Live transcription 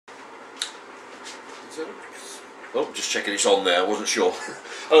Oh, just checking it's on there, I wasn't sure.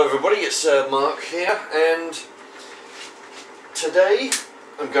 Hello everybody, it's Mark here, and today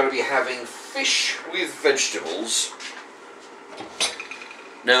I'm going to be having fish with vegetables.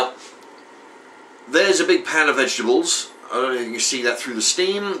 Now, there's a big pan of vegetables. I don't know if you can see that through the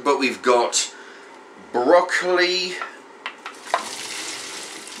steam, but we've got broccoli.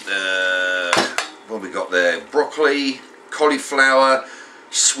 What have we got there? Broccoli, cauliflower,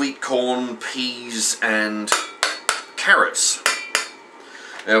 sweet corn, peas, and carrots.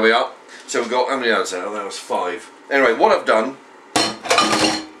 There we are. So we've got, how many others there? Oh, that was 5. Anyway, what I've done,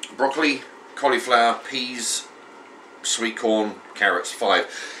 broccoli, cauliflower, peas, sweet corn, carrots,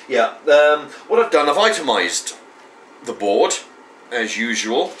 5. Yeah, what I've done, I've itemised the board, as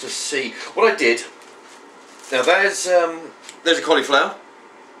usual, to see what I did. Now there's a cauliflower.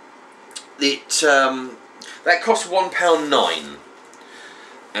 That cost £1.09,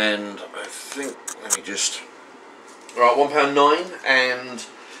 and I think, let me just, right, £1.09, and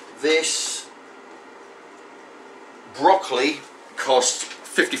this broccoli cost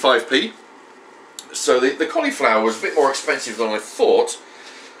 55p. So the cauliflower was a bit more expensive than I thought,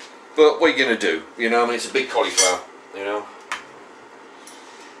 but what are you going to do? You know, I mean, it's a big cauliflower, you know.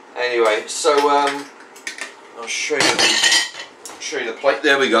 Anyway, so I'll show you the plate.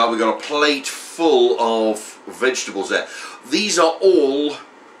 There we go. We've got a plate full of vegetables there. These are all,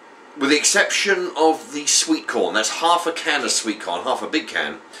 with the exception of the sweet corn. That's half a can of sweet corn, half a big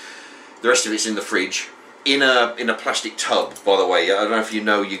can. The rest of it's in the fridge, in a plastic tub. By the way, I don't know if you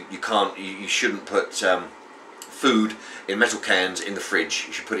know, you shouldn't put food in metal cans in the fridge.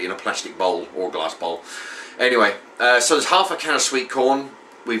 You should put it in a plastic bowl or a glass bowl. Anyway, so there's half a can of sweet corn.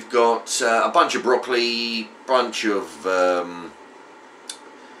 We've got a bunch of broccoli, bunch of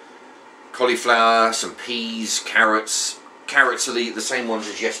cauliflower, some peas, carrots. Carrots are the same ones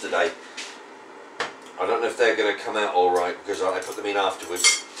as yesterday. I don't know if they're going to come out all right because I put them in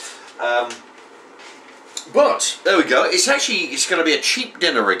afterwards. But there we go. It's going to be a cheap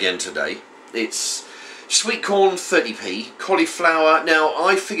dinner again today. It's sweet corn 30p, cauliflower. Now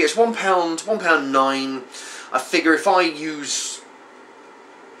I figure it's £1.09. I figure if I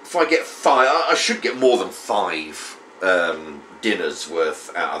get 5, I should get more than 5 dinners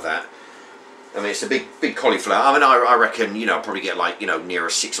worth out of that. I mean, it's a big cauliflower. I mean, I reckon, you know, I'll probably get like, you know, near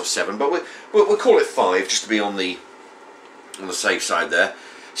a 6 or 7, but we'll call it 5 just to be on the safe side there.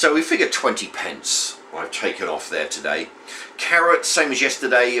 So we figure 20p I've taken off there today. Carrot, same as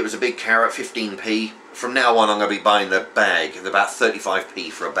yesterday. It was a big carrot, 15p. From now on, I'm going to be buying the bag, about 35p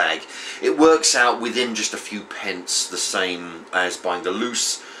for a bag. It works out within just a few pence the same as buying the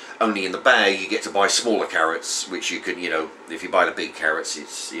loose. Only in the bag you get to buy smaller carrots, which you can, you know, if you buy the big carrots,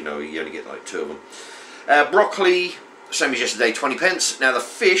 it's, you know, you only get like 2 of them. Broccoli, same as yesterday, 20p. Now the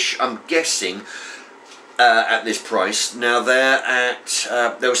fish, I'm guessing, at this price, now they're at,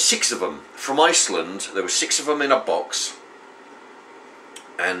 there were 6 of them. From Iceland, there were 6 of them in a box.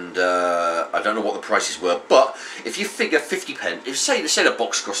 And I don't know what the prices were, but if you figure 50p, if say the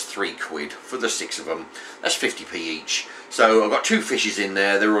box cost £3 for the 6 of them, that's 50p each. So I've got 2 fishes in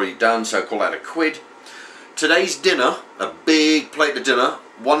there, they're already done, so call that £1. Today's dinner, a big plate of dinner,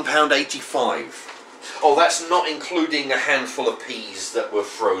 £1.85. Oh, that's not including a handful of peas that were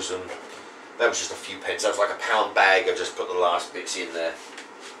frozen. That was just a few pence. That was like a £1 bag. I just put the last bits in there.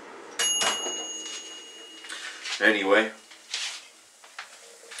 Anyway,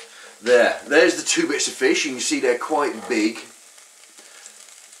 there's the 2 bits of fish. You can see they're quite big.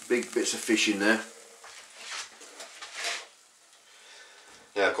 Big bits of fish in there.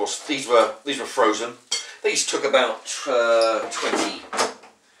 Yeah, of course, these were frozen. These took about 20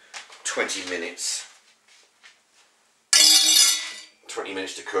 minutes. 20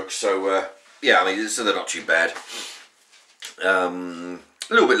 minutes to cook. So yeah, I mean, so they're not too bad. A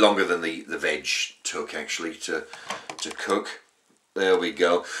little bit longer than the veg took actually to cook. There we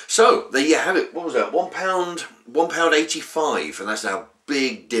go. So there you have it. What was that? £1.85, and that's our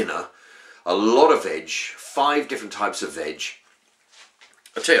big dinner. A lot of veg, 5 different types of veg.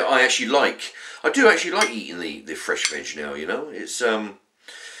 I tell you, I do actually like eating the fresh veg now. You know, it's it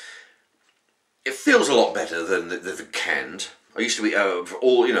feels a lot better than the canned. I used to eat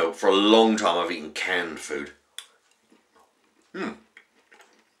for a long time. I've eaten canned food.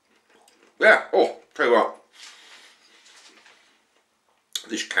 Yeah. Oh, tell you what.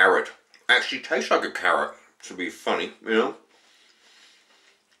 This carrot actually tastes like a carrot, to be funny, you know.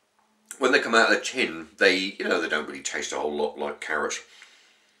 When they come out of the tin, they don't really taste a whole lot like carrots.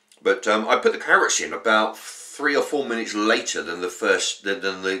 But I put the carrots in about 3 or 4 minutes later than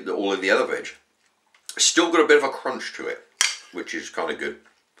all of the other veg. Still got a bit of a crunch to it, which is kind of good.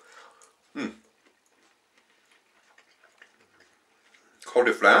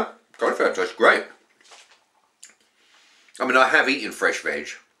 cauliflower. Cauliflower tastes great. I mean, I have eaten fresh veg,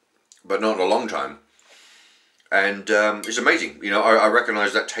 but not in a long time. And it's amazing. You know, I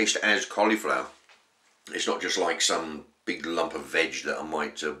recognise that taste as cauliflower. It's not just like some big lump of veg that I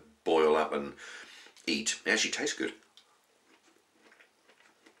might boil up and eat. It actually tastes good.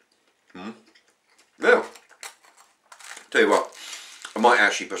 Now, tell you what, I might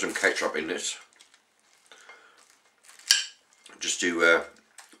actually put some ketchup in this, just to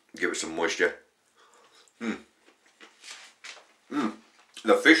give it some moisture.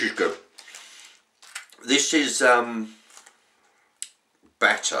 The fish is good. This is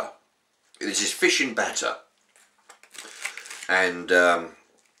batter. This is fish in batter, and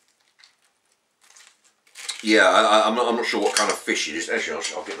yeah, I'm not sure what kind of fish it is. Actually,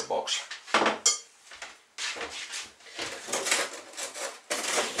 I'll get the box.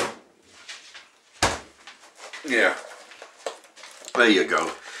 Yeah, there you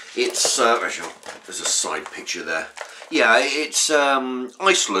go. It's actually, there's a side picture there. Yeah, it's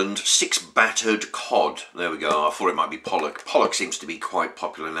Iceland 6 battered cod. There we go. I thought it might be pollock. Pollock seems to be quite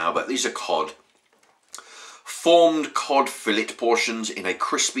popular now, but these are cod. Formed cod fillet portions in a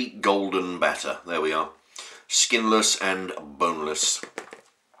crispy golden batter. There we are. Skinless and boneless.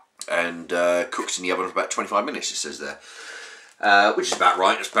 And cooks in the oven for about 25 minutes, it says there. Which is about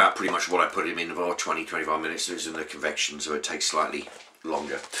right. It's about pretty much what I put him in for, 20-25 minutes. It's in the convection, so it takes slightly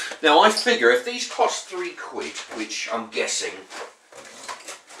longer. Now I figure if these cost £3, which I'm guessing,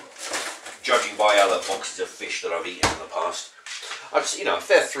 judging by other boxes of fish that I've eaten in the past, you know, if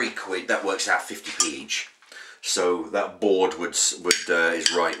they're £3, that works out 50p each. So that board is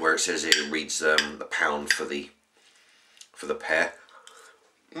right where it says it reads the pound for the pair.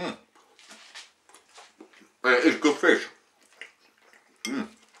 It is good fish.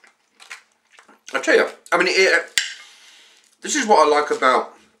 I tell you, I mean, this is what I like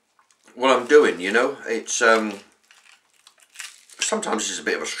about what I'm doing, you know. It's sometimes it's a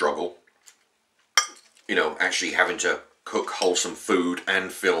bit of a struggle, you know, actually having to cook wholesome food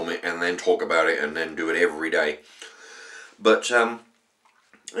and film it and then talk about it and then do it every day. But yeah,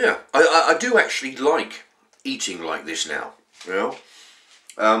 I do actually like eating like this now, you know.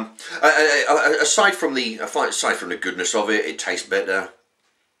 Aside from the goodness of it, it tastes better.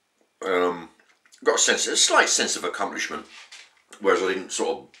 Got a slight sense of accomplishment, whereas I didn't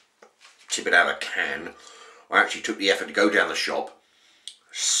sort of tip it out of a can. I actually took the effort to go down the shop,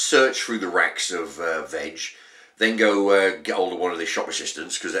 search through the racks of veg, then go get hold of one of the shop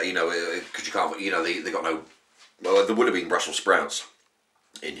assistants, because you know, because you can't, you know, they got no. Well, there would have been Brussels sprouts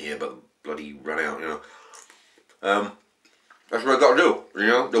in here, but bloody run out, you know. That's what I got to do, you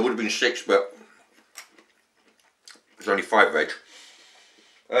know. There would have been 6, but there's only 5 veg.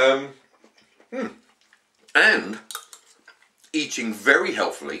 And eating very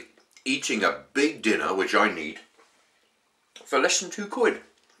healthily, eating a big dinner, which I need, for less than £2,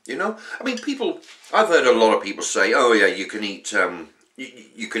 you know. I mean, I've heard a lot of people say, oh yeah, you can eat,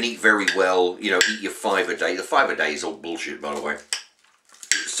 you can eat very well, you know, eat your 5 a day. The 5 a day is all bullshit, by the way.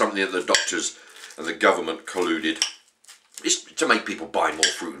 It's something that the doctors and the government colluded. It's to make people buy more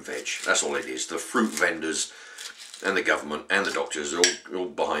fruit and veg. That's all it is. The fruit vendors and the government and the doctors are all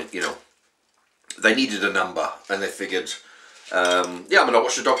behind, you know. They needed a number and they figured, yeah, I mean, I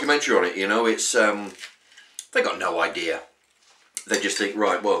watched a documentary on it, you know, it's, they got no idea. They just think,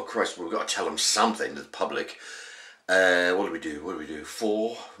 right, well, Christ, we've got to tell them something to the public. What do we do?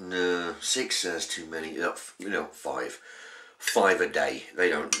 4? No, 6, that's too many, you know, 5. 5 a day.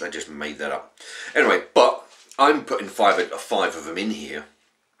 They just made that up. Anyway, but I'm putting 5 of them in here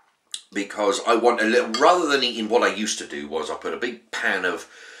because I want a little, rather than eating what I used to do was I put a big pan of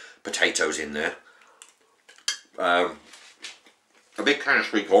potatoes in there, a big can of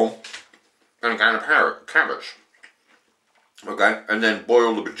sweet corn, and a can of carrots. Okay, and then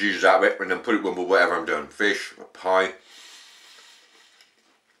boil the bejesus out of it, and then put it with whatever I'm doing, fish, a pie.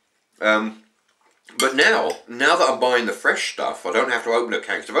 But now that I'm buying the fresh stuff, I don't have to open a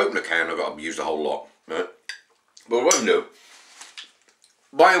can. Because if I open a can, I've got to use the whole lot, right? But what I can do,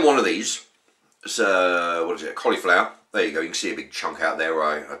 buying one of these, it's what is it, cauliflower. There you go, you can see a big chunk out there where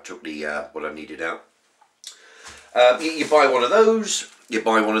I took the what I needed out. You buy one of those, you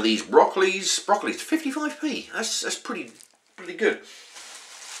buy one of these broccolis. Broccolis, 55p, that's pretty good.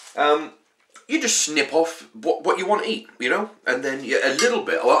 You just snip off what you want to eat, you know, and then a little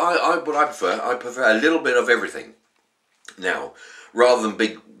bit. Well, I prefer a little bit of everything now, rather than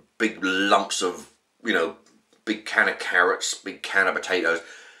big lumps of, you know, big can of carrots, big can of potatoes.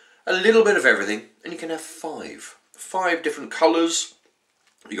 A little bit of everything, and you can have 5 different colours.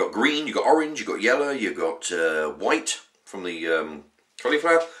 You got green, you got orange, you got yellow, you got white from the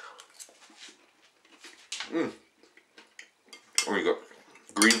cauliflower. Oh, you got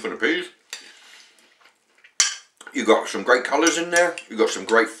green for the peas. You got some great colours in there. You got some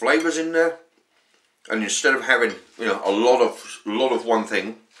great flavours in there. And instead of having, you know, a lot of one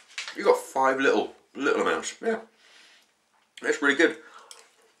thing, you got 5 little amounts. Yeah, that's really good.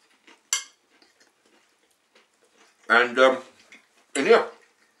 And yeah,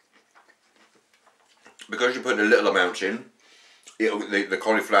 because you put the little amounts in, the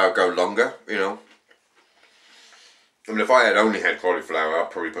cauliflower go longer. You know. I mean, if I had only had cauliflower,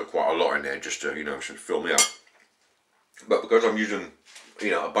 I'd probably put quite a lot in there just to, you know, sort of fill me up. But because I'm using,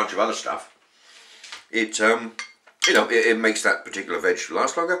 you know, a bunch of other stuff, it, you know, it makes that particular veg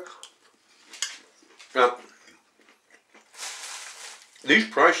last longer. Now, these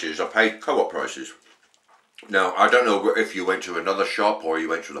prices are paid co-op prices. Now, I don't know if you went to another shop or you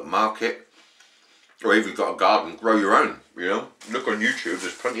went to the market, or if you've got a garden, grow your own, you know. Look on YouTube,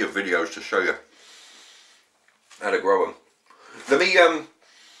 there's plenty of videos to show you how to grow them. Let me, I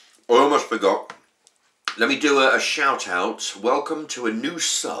almost forgot. Let me do a shout out. Welcome to a new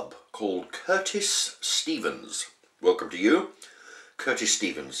sub called Curtis Stevens. Welcome to you, Curtis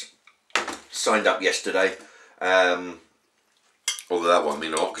Stevens. Signed up yesterday. Although that won't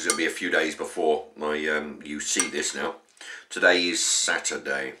mean a lot because it'll be a few days before you see this now. Today is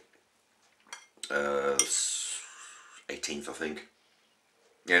Saturday, 18th, I think.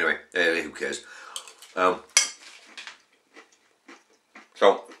 Anyway, who cares?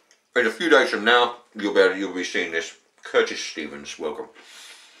 So, in a few days from now, you'll be seeing this. Curtis Stevens, welcome.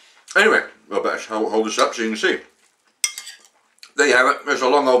 Anyway, I better hold this up so you can see. There you have it. There's a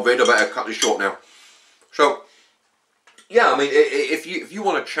long old vid. I better cut this short now. So, yeah, I mean, if you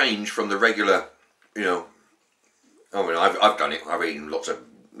want to change from the regular, you know, I mean, I've done it. I've eaten lots of,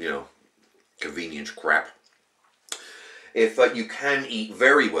 you know, convenience crap. If you can eat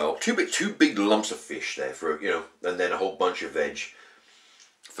very well, two big lumps of fish there for, you know, and then a whole bunch of veg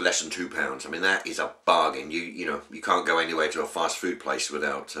for less than £2. I mean, that is a bargain. You know, you can't go anywhere to a fast food place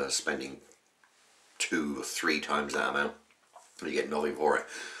without spending 2 or 3 times that amount. You get nothing for it.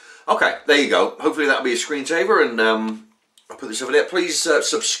 Okay, there you go. Hopefully that'll be a screensaver, and I'll put this over there. Please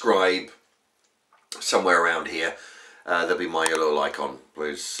subscribe somewhere around here. There'll be my little icon,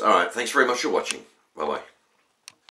 please. All right, thanks very much for watching. Bye-bye.